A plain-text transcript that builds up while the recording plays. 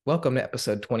Welcome to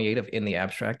episode 28 of In the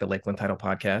Abstract, the Lakeland Title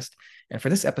Podcast. And for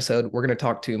this episode, we're going to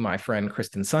talk to my friend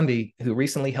Kristen Sunde, who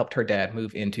recently helped her dad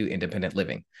move into independent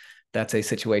living. That's a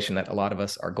situation that a lot of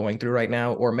us are going through right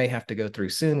now, or may have to go through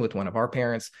soon with one of our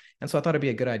parents. And so I thought it'd be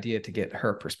a good idea to get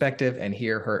her perspective and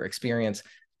hear her experience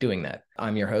doing that.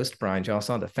 I'm your host, Brian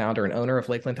Josson, the founder and owner of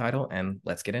Lakeland Title, and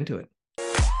let's get into it.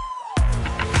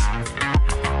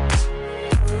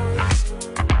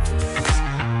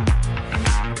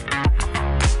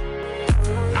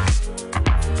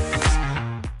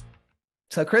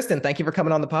 So, Kristen, thank you for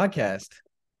coming on the podcast.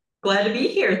 Glad to be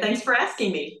here. Thanks for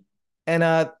asking me. And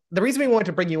the reason we wanted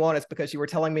to bring you on is because you were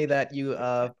telling me that you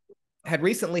had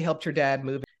recently helped your dad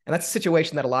move. And that's a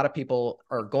situation that a lot of people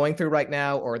are going through right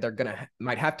now, or they're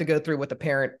might have to go through with a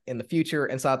parent in the future.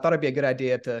 And so I thought it'd be a good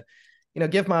idea to,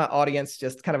 give my audience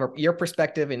just kind of your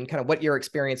perspective and kind of what your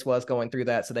experience was going through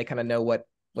that, so they kind of know what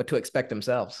to expect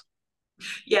themselves.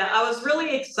 Yeah, I was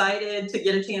really excited to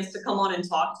get a chance to come on and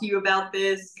talk to you about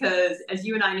this because, as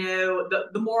you and I know,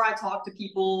 the more I talk to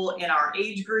people in our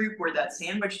age group, we're that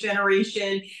sandwich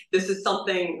generation, this is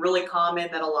something really common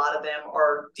that a lot of them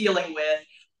are dealing with.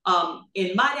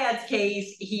 In my dad's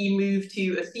case, he moved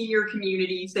to a senior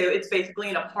community, so it's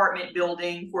basically an apartment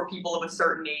building for people of a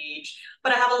certain age.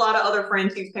 But I have a lot of other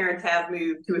friends whose parents have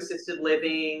moved to assisted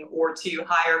living or to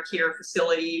higher care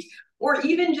facilities, or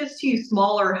even just to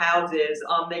smaller houses.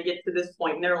 They get to this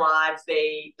point in their lives,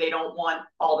 they don't want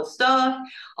all the stuff.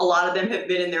 A lot of them have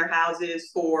been in their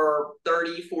houses for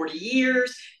 30, 40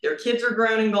 years. Their kids are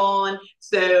grown and gone.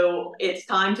 So it's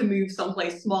time to move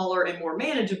someplace smaller and more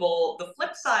manageable. The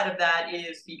flip side of that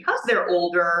is because they're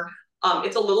older,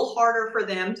 it's a little harder for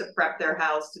them to prep their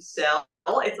house to sell.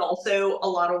 It's also a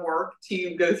lot of work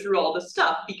to go through all the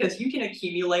stuff because you can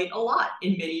accumulate a lot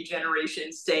in many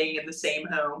generations staying in the same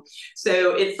home.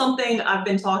 So it's something I've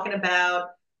been talking about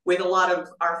with a lot of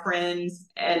our friends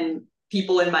and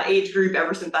people in my age group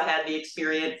ever since I had the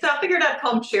experience. So I figured I'd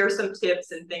come share some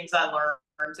tips and things I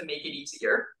learned to make it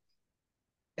easier.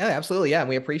 Yeah, absolutely. Yeah, and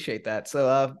we appreciate that.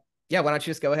 So, yeah, why don't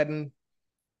you just go ahead and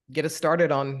get us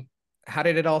started on how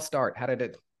did it all start? How did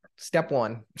it, step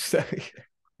one?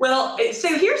 Well, so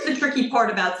here's the tricky part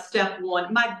about step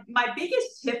one. My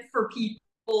biggest tip for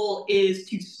people is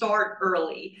to start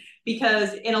early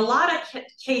because in a lot of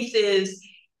cases,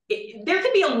 there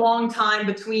can be a long time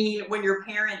between when your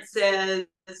parent says,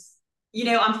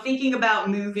 I'm thinking about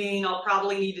moving, I'll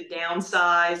probably need to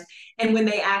downsize, and when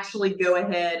they actually go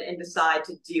ahead and decide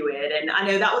to do it. And I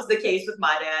know that was the case with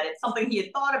my dad. It's something he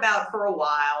had thought about for a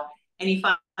while, and he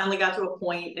finally got to a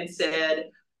point and said,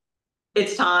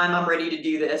 it's time, I'm ready to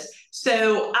do this.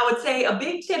 So I would say a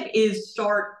big tip is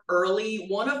start early.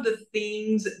 One of the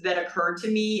things that occurred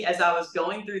to me as I was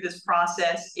going through this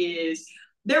process is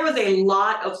there was a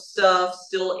lot of stuff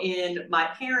still in my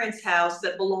parents' house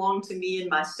that belonged to me and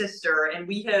my sister, and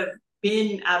we have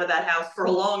been out of that house for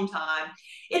a long time.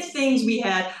 It's things we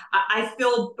had. I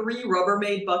filled 3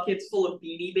 Rubbermaid buckets full of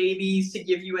Beanie Babies to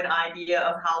give you an idea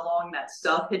of how long that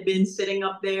stuff had been sitting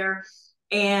up there.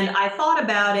 And I thought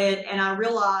about it and I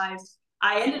realized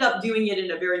I ended up doing it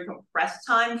in a very compressed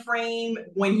time frame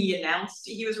when he announced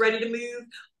he was ready to move.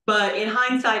 But in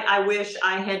hindsight, I wish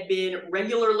I had been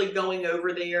regularly going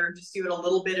over there, just doing a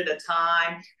little bit at a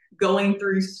time, going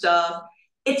through stuff.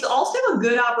 It's also a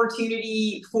good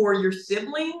opportunity for your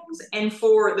siblings and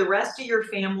for the rest of your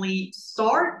family to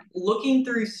start looking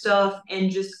through stuff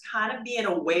and just kind of being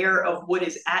aware of what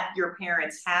is at your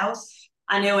parents' house.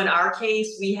 I know in our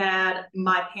case,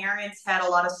 my parents had a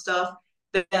lot of stuff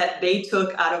that they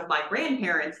took out of my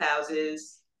grandparents'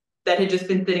 houses that had just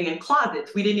been sitting in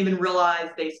closets. We didn't even realize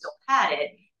they still had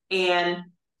it. And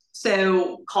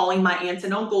so calling my aunts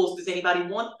and uncles, does anybody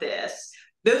want this?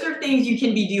 Those are things you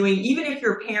can be doing, even if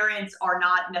your parents are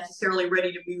not necessarily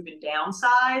ready to move and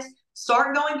downsize.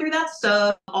 Start going through that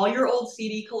stuff, all your old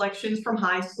CD collections from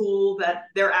high school, that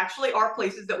there actually are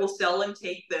places that will sell and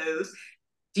take those.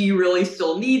 Do you really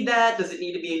still need that? Does it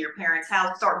need to be in your parents'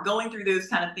 house? Start going through those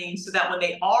kind of things so that when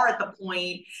they are at the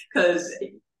point, because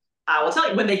I will tell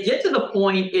you, when they get to the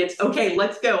point, it's okay,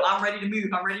 let's go. I'm ready to move.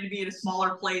 I'm ready to be in a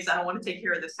smaller place. I don't want to take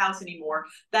care of this house anymore.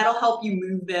 That'll help you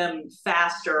move them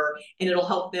faster and it'll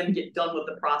help them get done with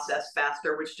the process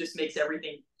faster, which just makes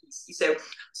everything easy. So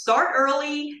start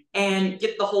early and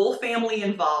get the whole family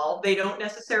involved. They don't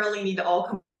necessarily need to all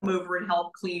come over and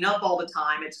help clean up all the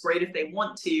time. It's great if they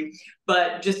want to,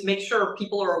 but just make sure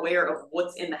people are aware of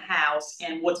what's in the house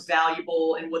and what's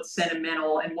valuable and what's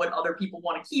sentimental and what other people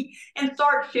want to keep, and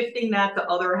start shifting that to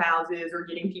other houses or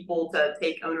getting people to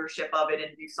take ownership of it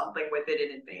and do something with it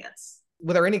in advance.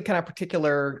 Were there any kind of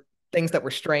particular things that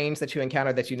were strange that you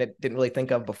encountered that you didn't really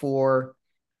think of before?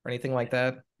 or anything like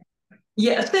that?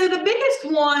 Yeah, so the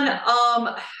biggest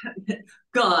one,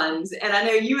 guns. And I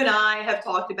know you and I have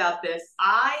talked about this.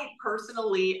 I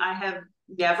personally, I have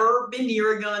never been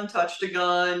near a gun, touched a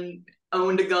gun,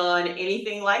 owned a gun,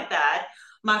 anything like that.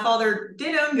 My father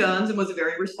did own guns and was a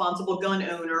very responsible gun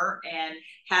owner and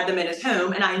had them in his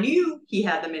home. And I knew he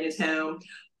had them in his home.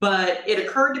 But it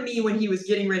occurred to me when he was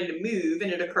getting ready to move,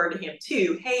 and it occurred to him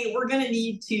too, hey, we're going to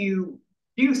need to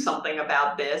do something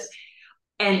about this.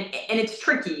 And it's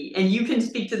tricky, and you can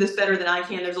speak to this better than I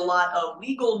can. There's a lot of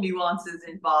legal nuances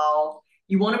involved.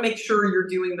 You want to make sure you're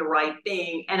doing the right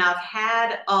thing. And I've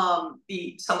had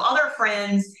some other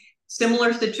friends,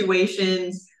 similar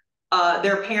situations.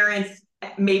 Their parents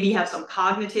maybe have some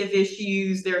cognitive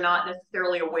issues they're not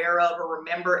necessarily aware of or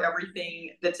remember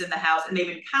everything that's in the house, and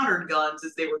they've encountered guns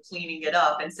as they were cleaning it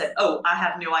up and said, oh, I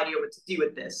have no idea what to do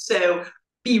with this. So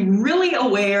be really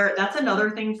aware. That's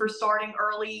another thing for starting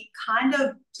early, kind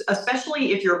of,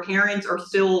 especially if your parents are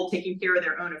still taking care of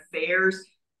their own affairs.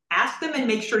 Ask them and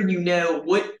make sure you know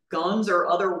what guns or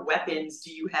other weapons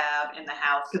do you have in the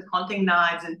house, because hunting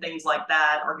knives and things like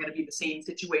that are going to be the same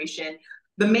situation.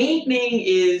 The main thing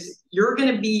is you're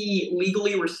going to be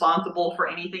legally responsible for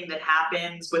anything that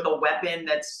happens with a weapon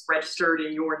that's registered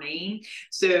in your name.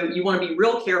 So you want to be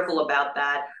real careful about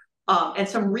that. And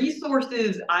some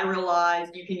resources I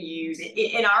realized you can use.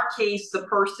 In our case, the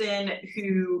person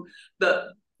who,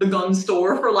 the gun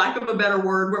store, for lack of a better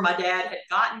word, where my dad had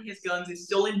gotten his guns is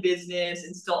still in business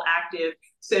and still active.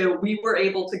 So we were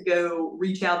able to go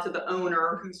reach out to the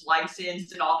owner who's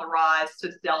licensed and authorized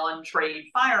to sell and trade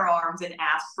firearms and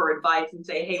ask for advice and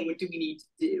say, hey, what do we need to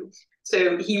do?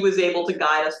 So he was able to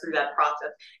guide us through that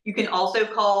process. You can also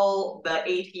call the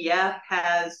ATF,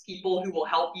 has people who will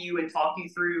help you and talk you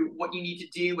through what you need to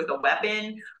do with a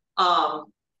weapon.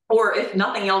 Or if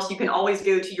nothing else, you can always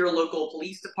go to your local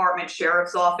police department,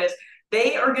 sheriff's office.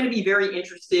 They are going to be very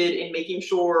interested in making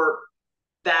sure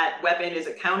that weapon is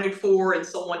accounted for and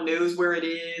someone knows where it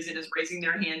is and is raising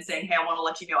their hand saying, hey, I want to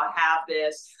let you know I have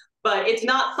this. But it's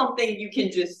not something you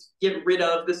can just get rid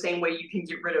of the same way you can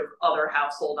get rid of other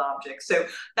household objects. So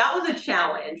that was a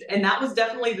challenge. And that was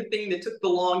definitely the thing that took the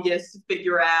longest to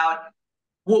figure out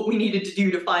what we needed to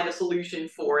do to find a solution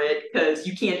for it, because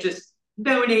you can't just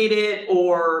donate it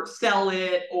or sell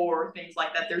it or things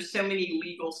like that. There's so many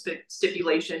legal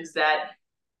stipulations that,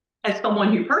 as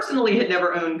someone who personally had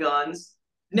never owned guns,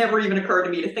 never even occurred to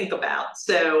me to think about.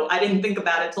 So I didn't think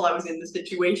about it till I was in the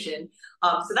situation.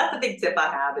 So that's a big tip I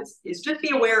have is just be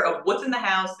aware of what's in the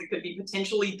house that could be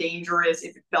potentially dangerous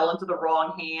if it fell into the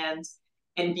wrong hands,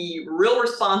 and be real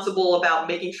responsible about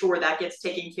making sure that gets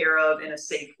taken care of in a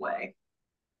safe way.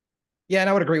 Yeah, and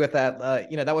I would agree with that.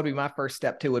 That would be my first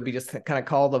step too, would be just to kind of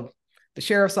call the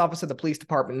sheriff's office or the police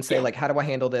department and say, like, how do I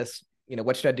handle this?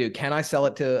 What should I do? Can I sell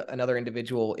it to another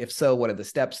individual? If so, what are the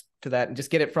steps to that? And just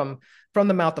get it from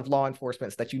the mouth of law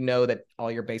enforcement, so that you know that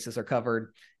all your bases are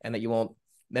covered, and that you won't,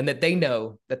 and that they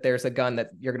know that there's a gun that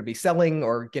you're going to be selling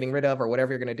or getting rid of or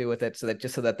whatever you're going to do with it, so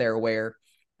that they're aware,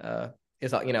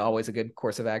 is always a good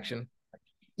course of action.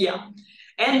 Yeah.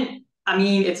 And I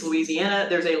mean, it's Louisiana.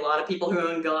 There's a lot of people who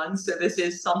own guns. So this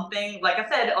is something, like I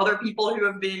said, other people who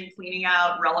have been cleaning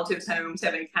out relatives' homes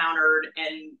have encountered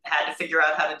and had to figure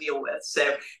out how to deal with.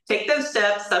 So take those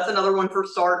steps. That's another one for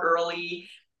start early.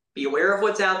 Be aware of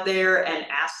what's out there and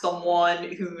ask someone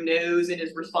who knows and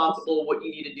is responsible what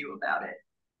you need to do about it.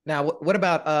 Now, what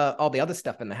about all the other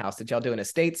stuff in the house? Did y'all do an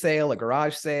estate sale, a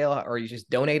garage sale, or you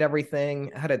just donate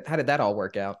everything? How did that all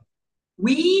work out?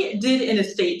 We did an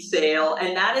estate sale,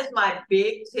 and that is my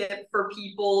big tip for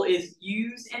people, is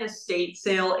use an estate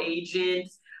sale agent.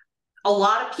 A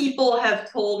lot of people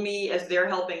have told me, as they're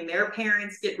helping their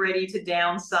parents get ready to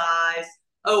downsize,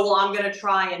 oh, well, I'm going to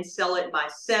try and sell it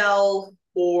myself,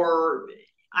 or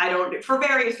for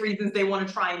various reasons, they want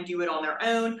to try and do it on their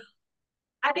own.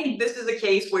 I think this is a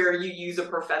case where you use a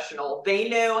professional. They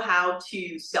know how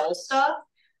to sell stuff.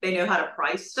 They know how to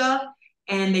price stuff.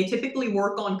 And they typically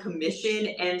work on commission,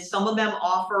 and some of them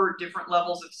offer different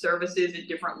levels of services at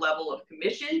different level of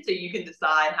commission. So you can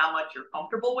decide how much you're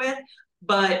comfortable with,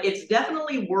 but it's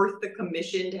definitely worth the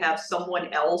commission to have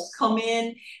someone else come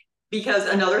in. Because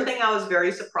another thing I was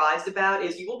very surprised about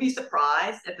is you will be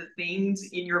surprised at the things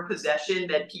in your possession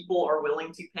that people are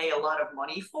willing to pay a lot of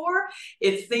money for.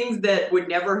 It's things that would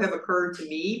never have occurred to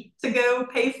me to go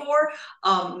pay for.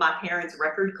 My parents'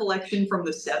 record collection from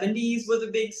the 70s was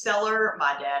a big seller.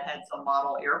 My dad had some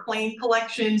model airplane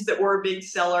collections that were a big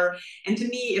seller. And to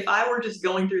me, if I were just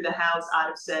going through the house, I'd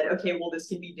have said, okay, well, this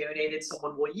can be donated,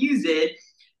 someone will use it.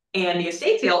 and the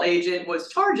estate sale agent was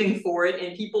charging for it,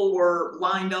 and people were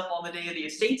lined up on the day of the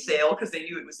estate sale because they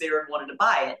knew it was there and wanted to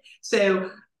buy it.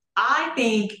 So I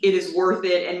think it is worth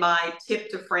it. And my tip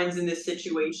to friends in this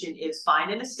situation is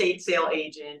find an estate sale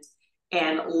agent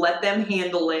and let them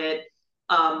handle it.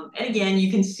 And again,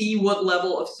 you can see what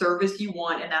level of service you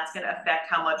want, and that's going to affect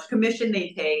how much commission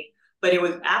they take. But it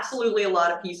was absolutely a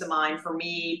lot of peace of mind for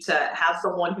me to have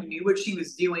someone who knew what she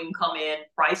was doing come in,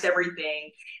 price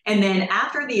everything. And then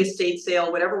after the estate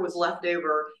sale, whatever was left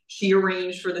over, she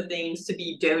arranged for the things to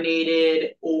be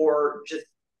donated or just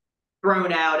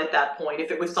thrown out at that point if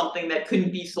it was something that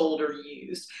couldn't be sold or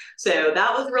used. So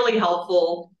that was really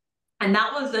helpful. And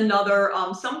that was another,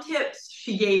 some tips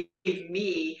she gave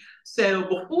me. So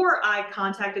before I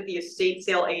contacted the estate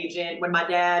sale agent, when my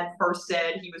dad first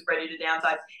said he was ready to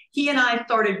downsize, he and I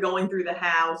started going through the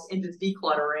house and just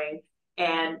decluttering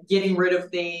and getting rid of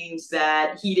things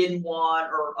that he didn't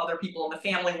want or other people in the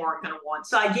family weren't going to want.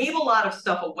 So I gave a lot of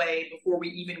stuff away before we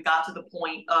even got to the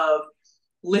point of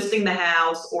listing the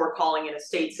house or calling an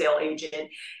estate sale agent.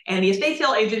 And the estate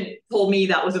sale agent told me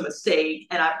that was a mistake,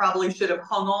 and I probably should have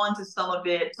hung on to some of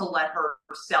it to let her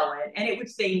sell it. And it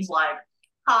was things like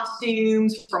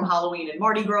costumes from Halloween and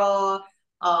Mardi Gras,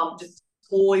 just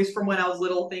toys from when I was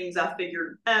little, things I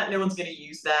figured no one's going to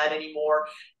use that anymore.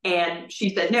 And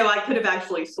she said, no, I could have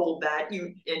actually sold that.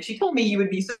 And she told me you would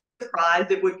be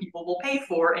surprised at what people will pay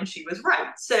for, and she was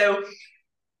right. So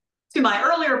to my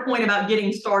earlier point about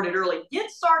getting started early, get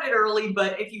started early.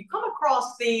 But if you come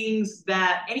across things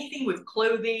that anything with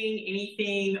clothing,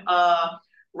 anything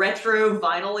retro,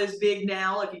 vinyl is big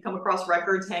now. If you come across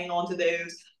records, hang on to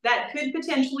those. That could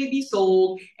potentially be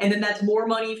sold. And then that's more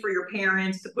money for your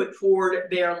parents to put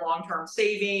toward their long-term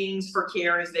savings for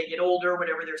care as they get older,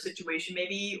 whatever their situation may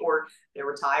be, or they're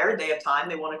retired, they have time,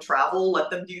 they want to travel, let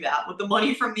them do that with the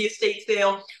money from the estate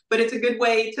sale. But it's a good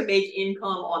way to make income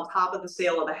on top of the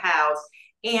sale of the house.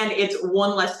 And it's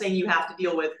one less thing you have to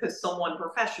deal with because someone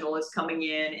professional is coming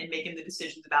in and making the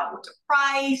decisions about what to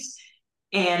price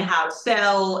and how to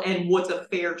sell and what's a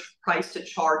fair price to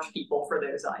charge people for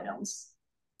those items.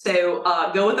 So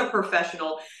go with a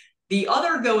professional. The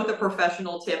other go with a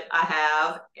professional tip I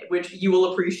have, which you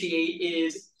will appreciate,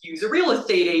 is use a real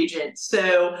estate agent.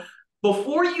 So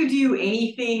before you do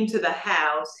anything to the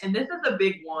house, and this is a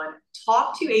big one,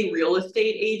 talk to a real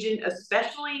estate agent,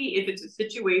 especially if it's a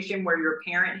situation where your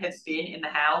parent has been in the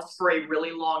house for a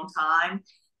really long time.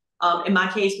 In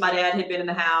my case, my dad had been in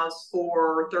the house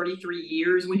for 33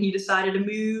 years when he decided to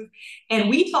move. And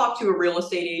we talked to a real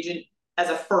estate agent as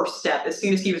a first step as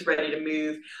soon as he was ready to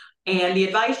move. And the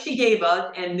advice she gave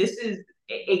us, and this is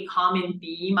a common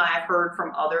theme I've heard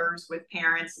from others with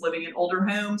parents living in older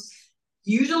homes,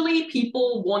 usually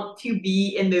people want to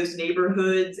be in those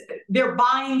neighborhoods. They're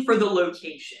buying for the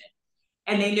location.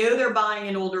 And they know they're buying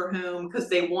an older home because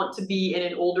they want to be in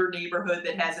an older neighborhood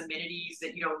that has amenities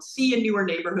that you don't see in newer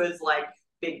neighborhoods, like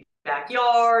big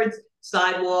backyards,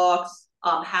 sidewalks,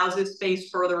 houses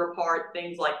spaced further apart,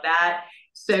 things like that.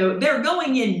 So they're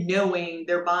going in knowing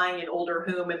they're buying an older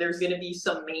home and there's going to be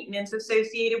some maintenance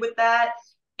associated with that.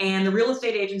 And the real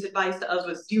estate agent's advice to us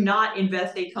was do not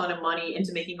invest a ton of money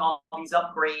into making all these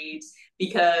upgrades,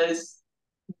 because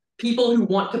people who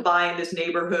want to buy in this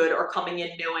neighborhood are coming in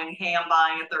knowing, hey, I'm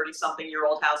buying a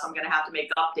 30-something-year-old house, I'm going to have to make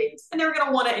updates. And they're going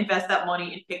to want to invest that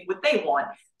money and pick what they want.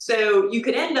 So you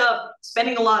could end up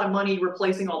spending a lot of money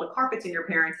replacing all the carpets in your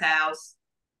parents' house,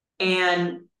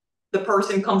 and the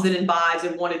person comes in and buys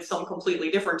and wanted some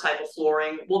completely different type of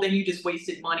flooring. Well, then you just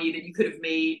wasted money that you could have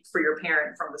made for your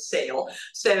parent from the sale.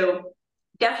 So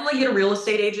definitely get a real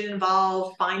estate agent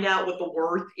involved, find out what the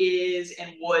worth is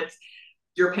and what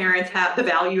your parents have, the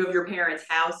value of your parents'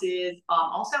 house is.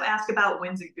 Also ask about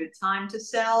when's a good time to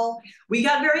sell. We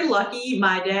got very lucky.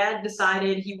 My dad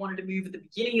decided he wanted to move at the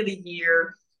beginning of the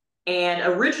year. And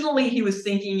originally he was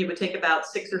thinking it would take about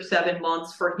 6 or 7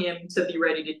 months for him to be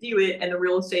ready to do it. And the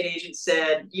real estate agent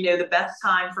said, you know, the best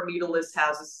time for me to list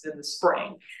houses is in the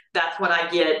spring. That's when I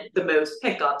get the most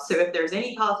pickups. So if there's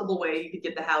any possible way you could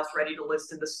get the house ready to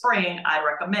list in the spring, I'd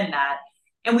recommend that.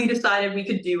 And we decided we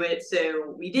could do it.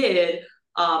 So we did.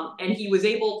 And he was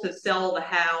able to sell the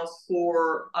house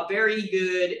for a very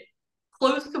good,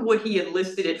 close to what he had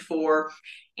listed it for.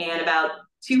 And about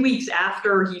 2 weeks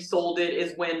after he sold it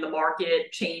is when the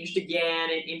market changed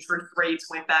again and interest rates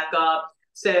went back up.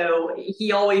 So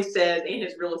he always says, and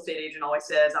his real estate agent always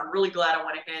says, I'm really glad I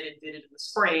went ahead and did it in the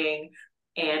spring.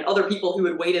 And other people who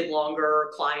had waited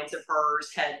longer, clients of hers,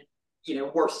 had, you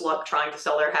know, worse luck trying to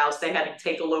sell their house. They had to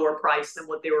take a lower price than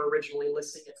what they were originally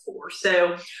listing it for.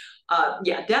 So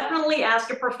Yeah, definitely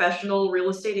ask a professional. Real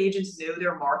estate agents know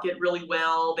their market really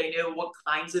well. They know what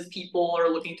kinds of people are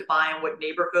looking to buy in what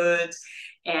neighborhoods.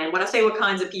 And when I say what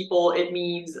kinds of people, it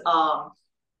means,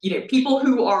 people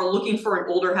who are looking for an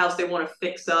older house they want to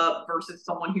fix up versus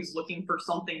someone who's looking for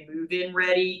something move-in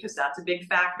ready, because that's a big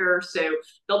factor. So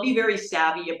they'll be very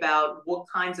savvy about what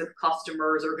kinds of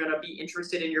customers are going to be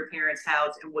interested in your parents'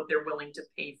 house and what they're willing to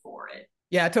pay for it.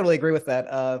 Yeah, I totally agree with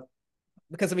that.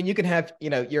 Because I mean, you can have,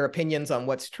 your opinions on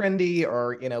what's trendy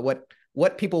or,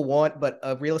 what people want, but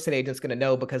a real estate agent's going to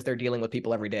know because they're dealing with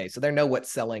people every day. So they know what's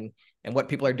selling and what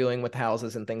people are doing with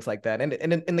houses and things like that. And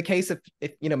in the case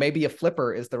if maybe a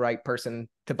flipper is the right person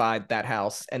to buy that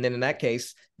house, and then in that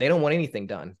case, they don't want anything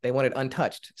done. They want it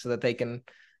untouched so that they can,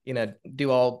 do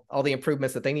all the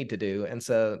improvements that they need to do. And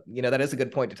so, that is a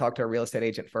good point to talk to a real estate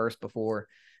agent first before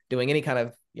doing any kind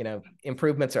of,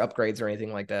 improvements or upgrades or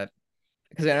anything like that.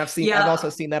 Because I've also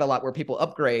seen that a lot where people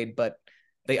upgrade, but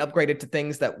they upgraded to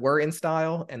things that were in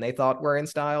style and they thought were in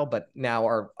style, but now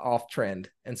are off trend.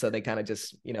 And so they kind of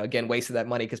just, again, wasted that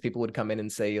money because people would come in and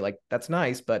say, like, that's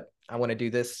nice, but I want to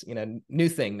do this, new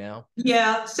thing now.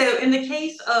 Yeah. So in the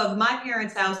case of my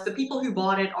parents' house, the people who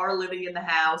bought it are living in the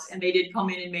house, and they did come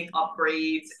in and make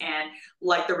upgrades. And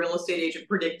like the real estate agent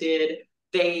predicted,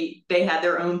 they had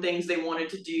their own things they wanted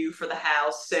to do for the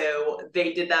house. So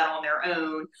they did that on their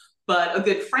own. But a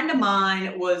good friend of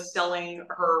mine was selling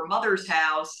her mother's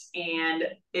house. And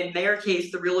in their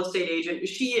case, the real estate agent,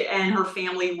 she and her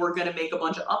family were going to make a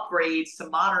bunch of upgrades to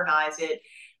modernize it.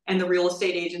 And the real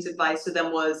estate agent's advice to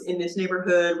them was, in this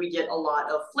neighborhood, we get a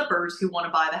lot of flippers who want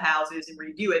to buy the houses and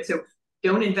redo it. So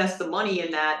don't invest the money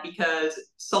in that, because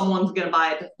someone's going to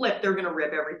buy it to flip. They're going to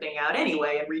rip everything out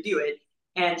anyway and redo it.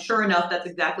 And sure enough, that's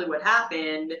exactly what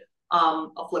happened.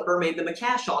 A flipper made them a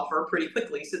cash offer pretty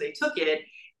quickly. So they took it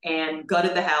and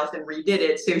gutted the house and redid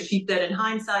it. So she said in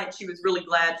hindsight, she was really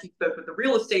glad she spoke with the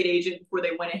real estate agent before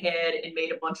they went ahead and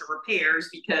made a bunch of repairs,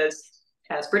 because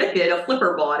as predicted, a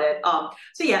flipper bought it.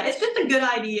 So yeah, it's just a good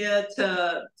idea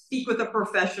to speak with a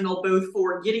professional, both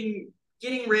for getting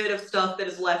rid of stuff that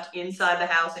is left inside the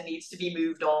house and needs to be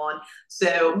moved on.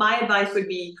 So my advice would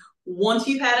be, once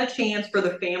you've had a chance for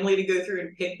the family to go through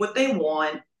and pick what they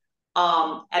want,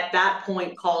 at that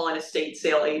point, call an estate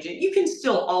sale agent. You can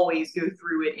still always go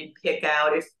through it and pick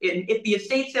out if the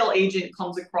estate sale agent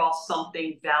comes across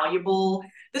something valuable.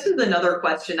 This is another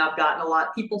question I've gotten a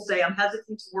lot. People say, I'm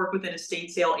hesitant to work with an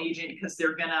estate sale agent because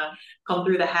they're gonna come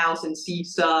through the house and see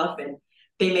stuff, and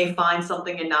they may find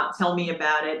something and not tell me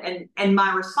about it. And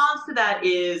my response to that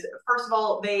is, first of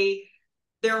all,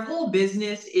 their whole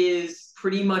business is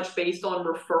pretty much based on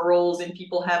referrals and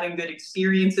people having good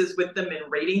experiences with them and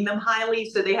rating them highly.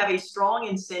 So they have a strong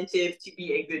incentive to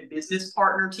be a good business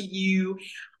partner to you.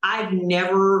 I've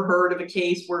never heard of a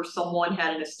case where someone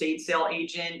had an estate sale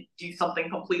agent do something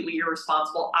completely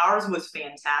irresponsible. Ours was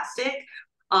fantastic.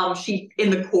 In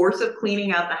the course of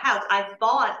cleaning out the house, I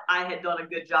thought I had done a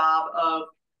good job of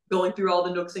going through all the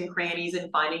nooks and crannies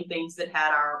and finding things that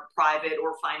had our private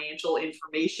or financial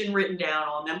information written down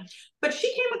on them. But she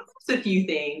came across a few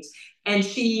things, and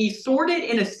she stored it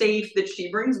in a safe that she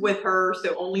brings with her,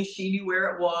 so only she knew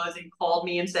where it was, and called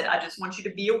me and said, I just want you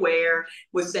to be aware,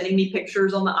 was sending me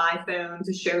pictures on the iPhone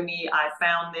to show me I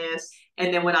found this.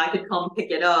 And then when I could come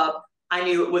pick it up, I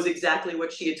knew it was exactly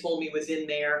what she had told me was in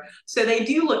there. So they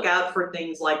do look out for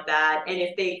things like that. And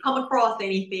if they come across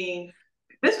anything,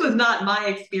 this was not my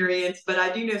experience, but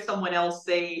I do know someone else,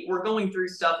 they were going through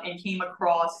stuff and came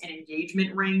across an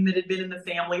engagement ring that had been in the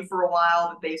family for a while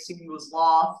that they assumed was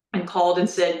lost, and called and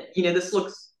said, this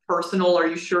looks personal. Are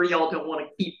you sure y'all don't want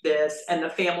to keep this? And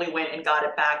the family went and got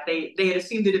it back. They had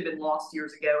assumed it had been lost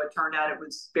years ago. It turned out it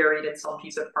was buried in some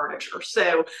piece of furniture.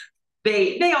 So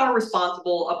they are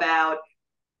responsible about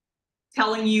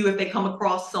telling you if they come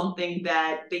across something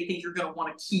that they think you're going to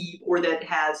want to keep, or that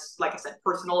has, like I said,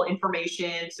 personal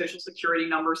information, social security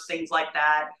numbers, things like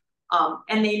that.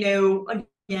 And they know,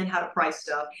 again, how to price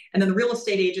stuff. And then the real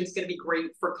estate agent's going to be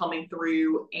great for coming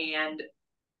through and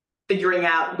figuring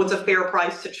out what's a fair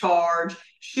price to charge.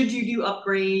 Should you do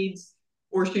upgrades,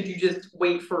 or should you just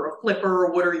wait for a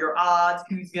flipper? What are your odds?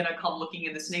 Who's going to come looking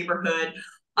in this neighborhood?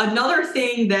 Another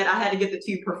thing that I had to get the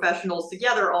two professionals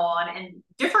together on, and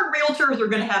different realtors are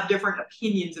going to have different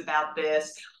opinions about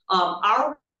this.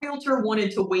 Our realtor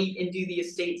wanted to wait and do the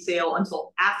estate sale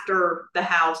until after the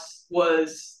house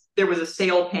there was a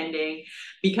sale pending,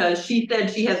 because she said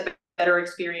she has better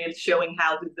experience showing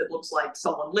houses that looks like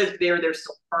someone lived there. There's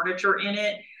still furniture in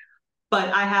it. But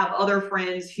I have other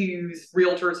friends whose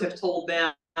realtors have told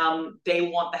them they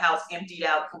want the house emptied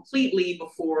out completely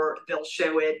before they'll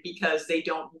show it because they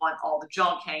don't want all the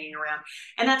junk hanging around.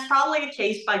 And that's probably a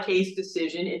case by case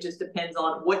decision. It just depends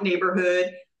on what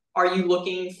neighborhood are you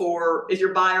looking for. Is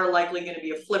your buyer likely going to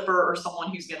be a flipper or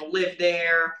someone who's going to live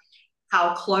there?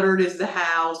 How cluttered is the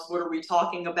house? What are we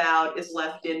talking about is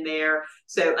left in there?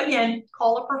 So again,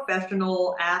 call a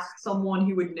professional, ask someone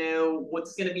who would know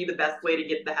what's going to be the best way to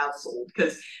get the house sold.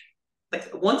 Because like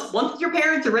once your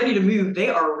parents are ready to move, they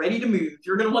are ready to move.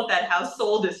 You're going to want that house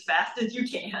sold as fast as you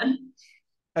can.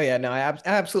 Oh yeah, no, I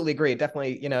absolutely agree.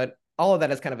 Definitely, all of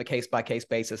that is kind of a case by case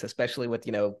basis, especially with,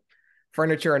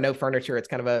 furniture or no furniture. It's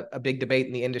kind of a big debate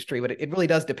in the industry, but it really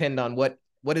does depend on what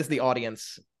is the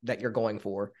audience that you're going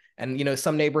for. And,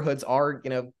 some neighborhoods are,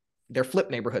 they're flip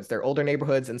neighborhoods, they're older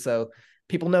neighborhoods. And so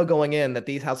people know going in that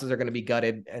these houses are going to be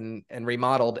gutted and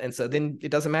remodeled. And so then it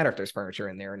doesn't matter if there's furniture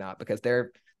in there or not, because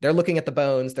they're looking at the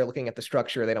bones, they're looking at the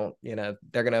structure. They don't,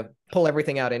 they're going to pull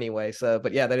everything out anyway. So,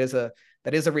 but yeah, that is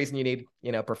a reason you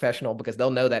need, professional, because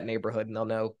they'll know that neighborhood and they'll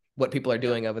know what people are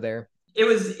doing over there. It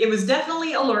was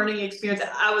definitely a learning experience.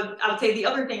 I would say the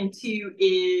other thing too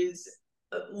is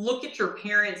look at your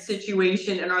parents'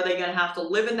 situation, and are they going to have to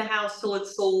live in the house till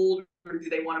it's sold, or do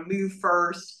they want to move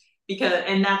first? Because,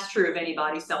 and that's true of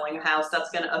anybody selling a house, that's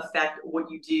going to affect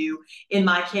what you do. In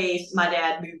my case, my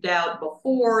dad moved out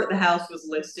before the house was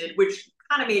listed, which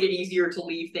kind of made it easier to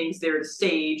leave things there to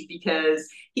stage because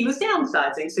he was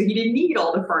downsizing. So he didn't need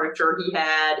all the furniture he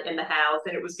had in the house,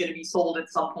 and it was going to be sold at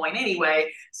some point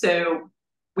anyway. So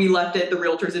we left it. The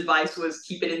realtor's advice was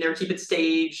keep it in there, keep it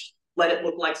staged, let it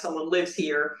look like someone lives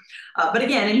here. But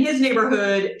again, in his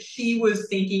neighborhood, she was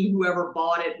thinking whoever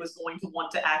bought it was going to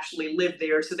want to actually live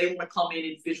there. So they want to come in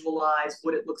and visualize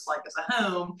what it looks like as a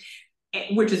home,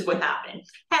 which is what happened.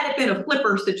 Had it been a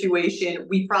flipper situation,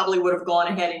 we probably would have gone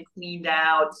ahead and cleaned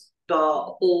out the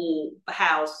whole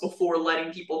house before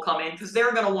letting people come in, because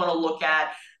they're going to want to look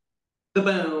at the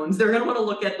bones. They're going to want to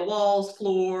look at the walls,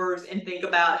 floors, and think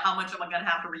about how much am I going to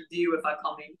have to redo if I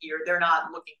come in here. They're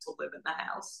not looking to live in the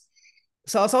house.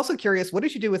 So I was also curious, what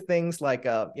did you do with things like,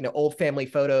 old family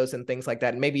photos and things like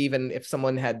that? And maybe even if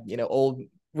someone had, old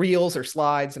reels or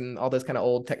slides and all this kind of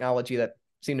old technology that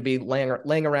seemed to be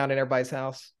laying around in everybody's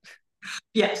house.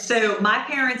 Yeah, so my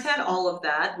parents had all of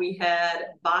that. We had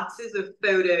boxes of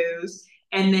photos,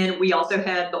 and then we also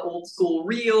had the old school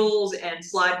reels and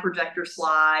slide projector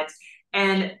slides.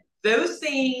 And those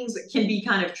things can be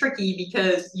kind of tricky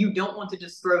because you don't want to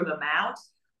just throw them out.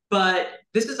 But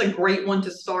this is a great one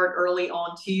to start early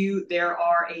on too. There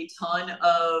are a ton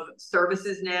of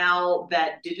services now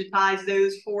that digitize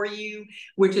those for you,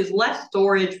 which is less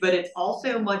storage, but it's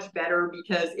also much better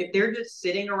because if they're just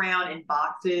sitting around in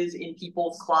boxes in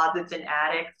people's closets and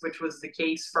attics, which was the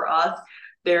case for us,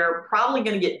 they're probably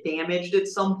going to get damaged at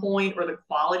some point or the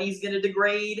quality is going to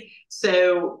degrade.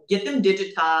 So get them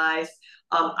digitized.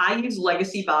 I use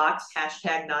Legacy Box,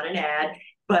 hashtag not an ad,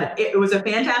 but it was a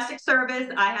fantastic service.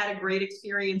 I had a great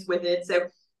experience with it. So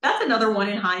that's another one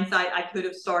in hindsight I could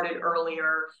have started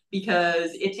earlier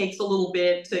because it takes a little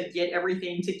bit to get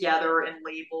everything together and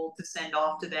labeled to send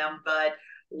off to them. But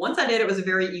once I did, it was a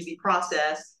very easy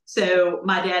process. So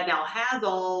my dad now has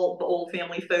all the old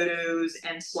family photos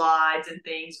and slides and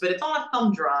things, but it's on a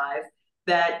thumb drive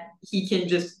that he can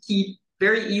just keep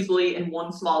very easily in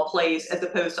one small place as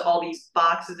opposed to all these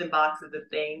boxes and boxes of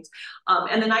things.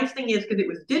 And the nice thing is, because it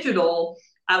was digital,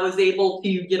 I was able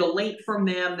to get a link from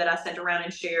them that I sent around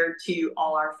and shared to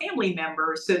all our family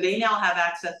members. So they now have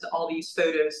access to all these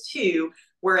photos too.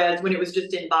 Whereas when it was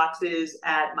just in boxes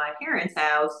at my parents'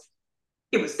 house,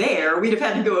 it was there. We'd have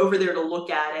had to go over there to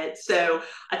look at it. So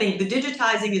I think the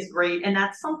digitizing is great. And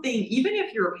that's something, even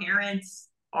if your parents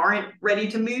aren't ready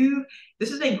to move, this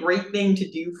is a great thing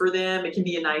to do for them. It can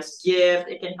be a nice gift.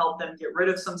 It can help them get rid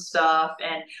of some stuff.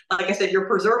 And like I said, you're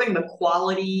preserving the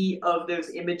quality of those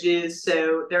images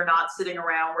so they're not sitting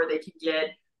around where they can get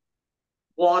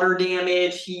water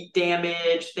damage, heat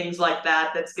damage, things like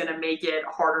that, that's going to make it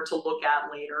harder to look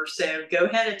at later. So go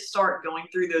ahead and start going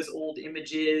through those old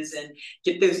images and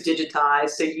get those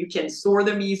digitized so you can store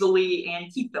them easily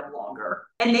and keep them longer.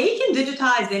 And they can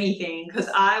digitize anything, because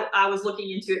I was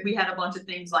looking into it. We had a bunch of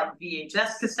things like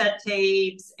VHS cassette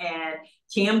tapes and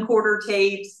camcorder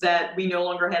tapes that we no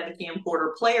longer had the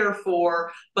camcorder player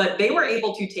for, but they were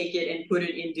able to take it and put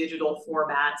it in digital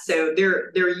format. So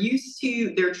they're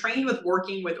trained with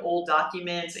working with old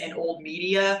documents and old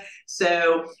media.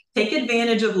 So take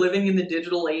advantage of living in the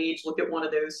digital age. Look at one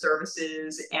of those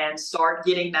services and start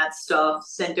getting that stuff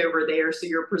sent over there. So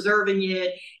you're preserving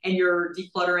it and you're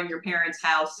decluttering your parents'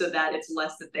 house so that it's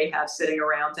less that they have sitting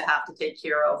around to have to take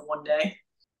care of one day.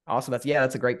 Awesome.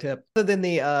 That's a great tip. Other than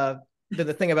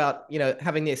the thing about,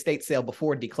 having the estate sale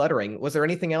before decluttering, was there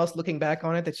anything else looking back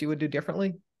on it that you would do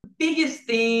differently? Biggest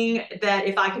thing that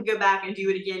if I could go back and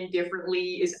do it again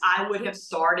differently is I would have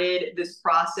started this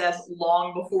process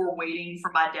long before waiting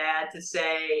for my dad to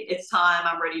say, it's time,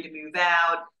 I'm ready to move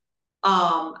out.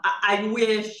 I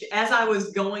wish as I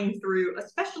was going through,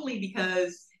 especially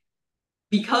because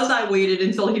I waited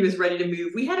until he was ready to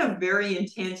move, we had a very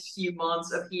intense few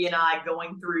months of he and I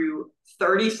going through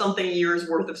 30 something years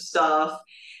worth of stuff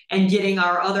and getting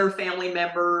our other family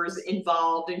members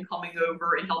involved and coming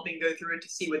over and helping go through it to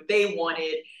see what they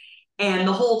wanted. And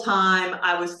the whole time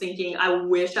I was thinking, I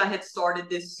wish I had started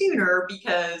this sooner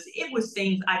because it was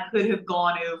things I could have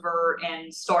gone over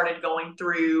and started going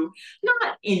through,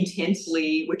 not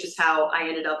intensely, which is how I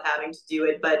ended up having to do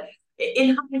it. But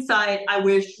in hindsight, I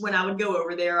wish when I would go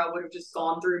over there, I would have just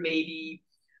gone through maybe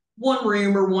one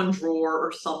room or one drawer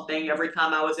or something every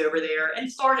time I was over there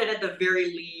and started at the very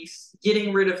least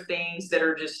getting rid of things that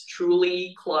are just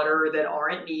truly clutter that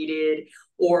aren't needed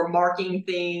or marking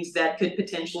things that could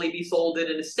potentially be sold at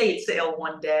an estate sale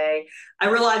one day. I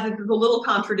realize this is a little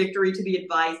contradictory to the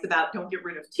advice about don't get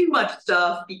rid of too much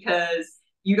stuff because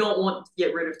you don't want to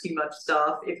get rid of too much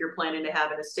stuff if you're planning to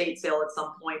have an estate sale at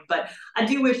some point. But I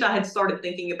do wish I had started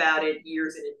thinking about it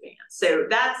years in advance. So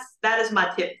that is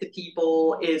my tip to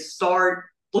people is start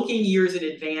looking years in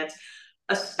advance,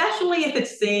 especially if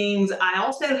it's things. I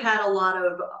also had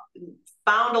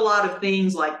found a lot of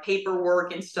things like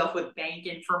paperwork and stuff with bank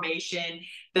information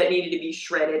that needed to be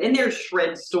shredded. And there's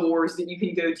shred stores that you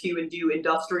can go to and do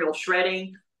industrial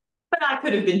shredding. But I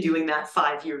could have been doing that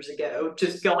 5 years ago,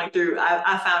 just going through.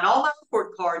 I found all my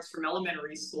report cards from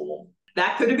elementary school.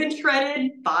 That could have been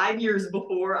shredded 5 years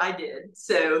before I did.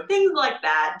 So things like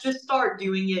that, just start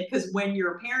doing it because when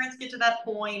your parents get to that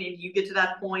point and you get to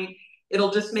that point, it'll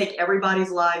just make everybody's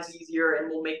lives easier and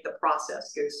will make the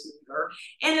process go smoother.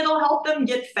 And it'll help them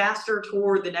get faster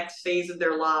toward the next phase of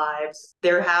their lives.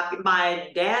 They're happy.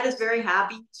 My dad is very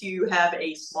happy to have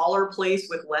a smaller place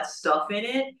with less stuff in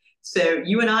it. So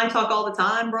you and I talk all the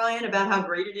time, Brian, about how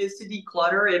great it is to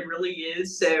declutter. It really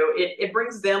is. So it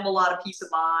brings them a lot of peace of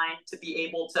mind to be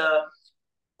able to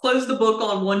close the book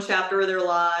on one chapter of their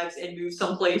lives and move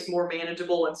someplace more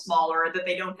manageable and smaller, that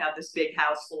they don't have this big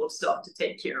house full of stuff to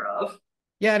take care of.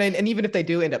 Yeah, and even if they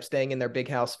do end up staying in their big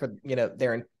house for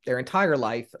their entire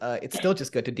life, it's still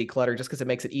just good to declutter, just because it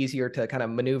makes it easier to kind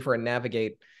of maneuver and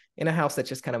navigate in a house that's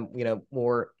just kind of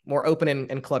more open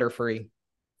and clutter free.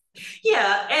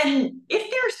 Yeah, and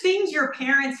if there's things your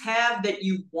parents have that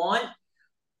you want,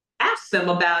 ask them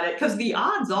about it because the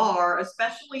odds are,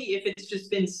 especially if it's just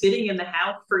been sitting in the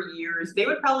house for years, they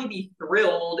would probably be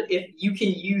thrilled if you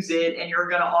can use it and you're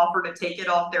going to offer to take it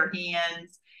off their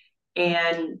hands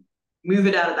and move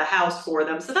it out of the house for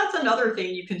them. So that's another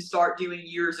thing you can start doing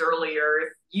years earlier. If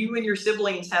you and your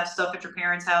siblings have stuff at your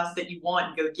parents' house that you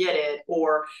want, go get it.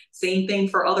 Or same thing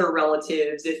for other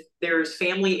relatives. If there's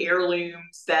family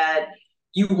heirlooms that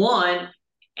you want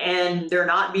and they're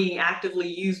not being actively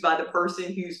used by the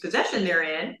person whose possession they're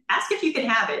in, ask if you can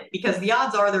have it because the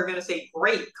odds are they're going to say,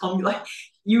 great, come, like,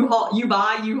 you haul, you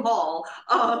buy, you haul.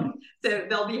 So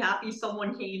they'll be happy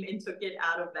someone came and took it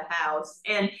out of the house.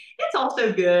 And it's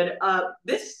also good.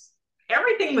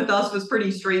 Everything with us was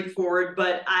pretty straightforward,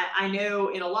 but I know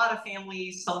in a lot of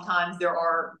families, sometimes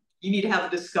you need to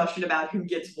have a discussion about who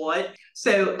gets what.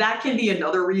 So that can be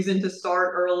another reason to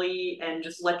start early and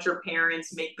just let your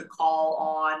parents make the call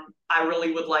on, I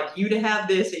really would like you to have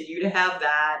this and you to have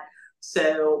that.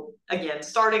 So again,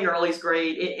 starting early is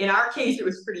great. In our case, it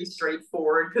was pretty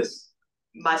straightforward because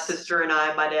my sister and I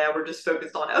and my dad were just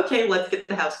focused on, okay, let's get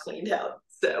the house cleaned out.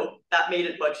 So that made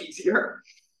it much easier.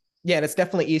 Yeah, and it's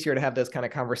definitely easier to have those kind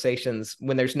of conversations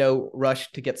when there's no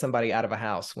rush to get somebody out of a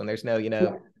house, when there's no,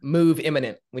 move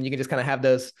imminent, when you can just kind of have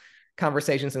those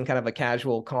conversations in kind of a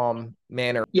casual, calm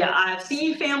manner. Yeah, I've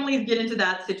seen families get into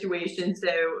that situation. So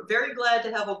very glad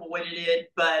to have avoided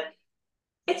it, but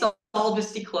it's all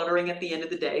just decluttering at the end of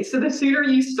the day. So the sooner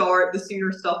you start, the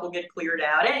sooner stuff will get cleared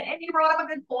out. And you brought up a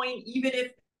good point. Even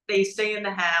if they stay in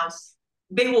the house,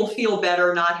 they will feel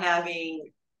better not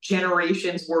having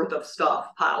generations worth of stuff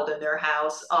piled in their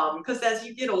house. Because as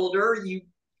you get older, you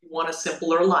want a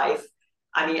simpler life.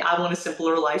 I mean, I want a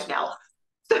simpler life now.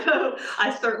 So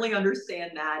I certainly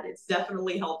understand that. It's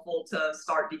definitely helpful to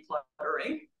start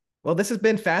decluttering. Well, this has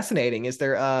been fascinating. Is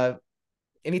there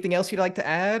anything else you'd like to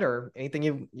add or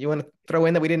anything you want to throw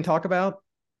in that we didn't talk about?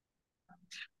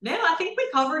 No, I think we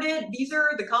covered it. These are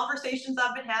the conversations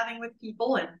I've been having with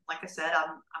people. And like I said,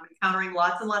 I'm encountering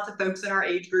lots and lots of folks in our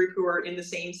age group who are in the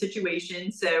same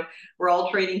situation. So we're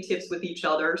all trading tips with each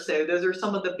other. So those are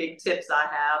some of the big tips I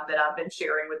have that I've been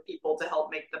sharing with people to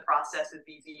help make the process as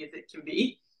easy as it can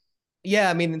be. Yeah,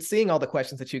 I mean, and seeing all the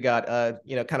questions that you got,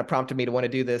 kind of prompted me to want to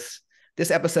do this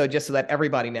episode just so that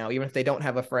everybody now, even if they don't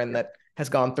have a friend that has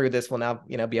gone through this, will now,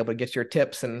 be able to get your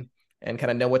tips and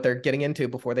kind of know what they're getting into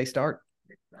before they start.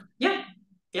 Yeah.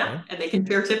 Yeah. And they can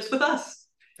share tips with us.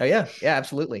 Oh yeah. Yeah,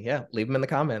 absolutely. Yeah. Leave them in the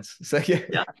comments. So yeah.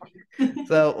 Yeah.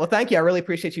 So, well, thank you. I really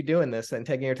appreciate you doing this and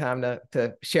taking your time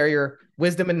to share your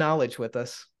wisdom and knowledge with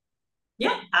us.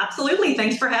 Yeah, absolutely.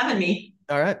 Thanks for having me.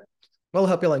 All right. Well, I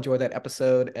hope you'll enjoy that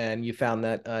episode and you found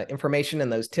that information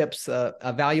and those tips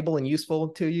valuable and useful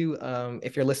to you.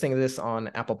 If you're listening to this on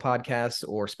Apple Podcasts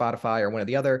or Spotify or one of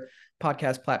the other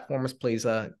podcast platforms, please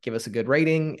give us a good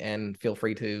rating and feel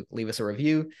free to leave us a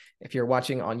review. If you're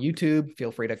watching on YouTube,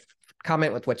 feel free to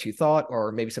comment with what you thought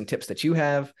or maybe some tips that you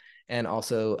have. And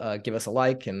also give us a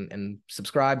like and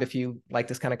subscribe if you like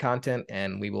this kind of content.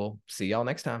 And we will see y'all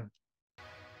next time.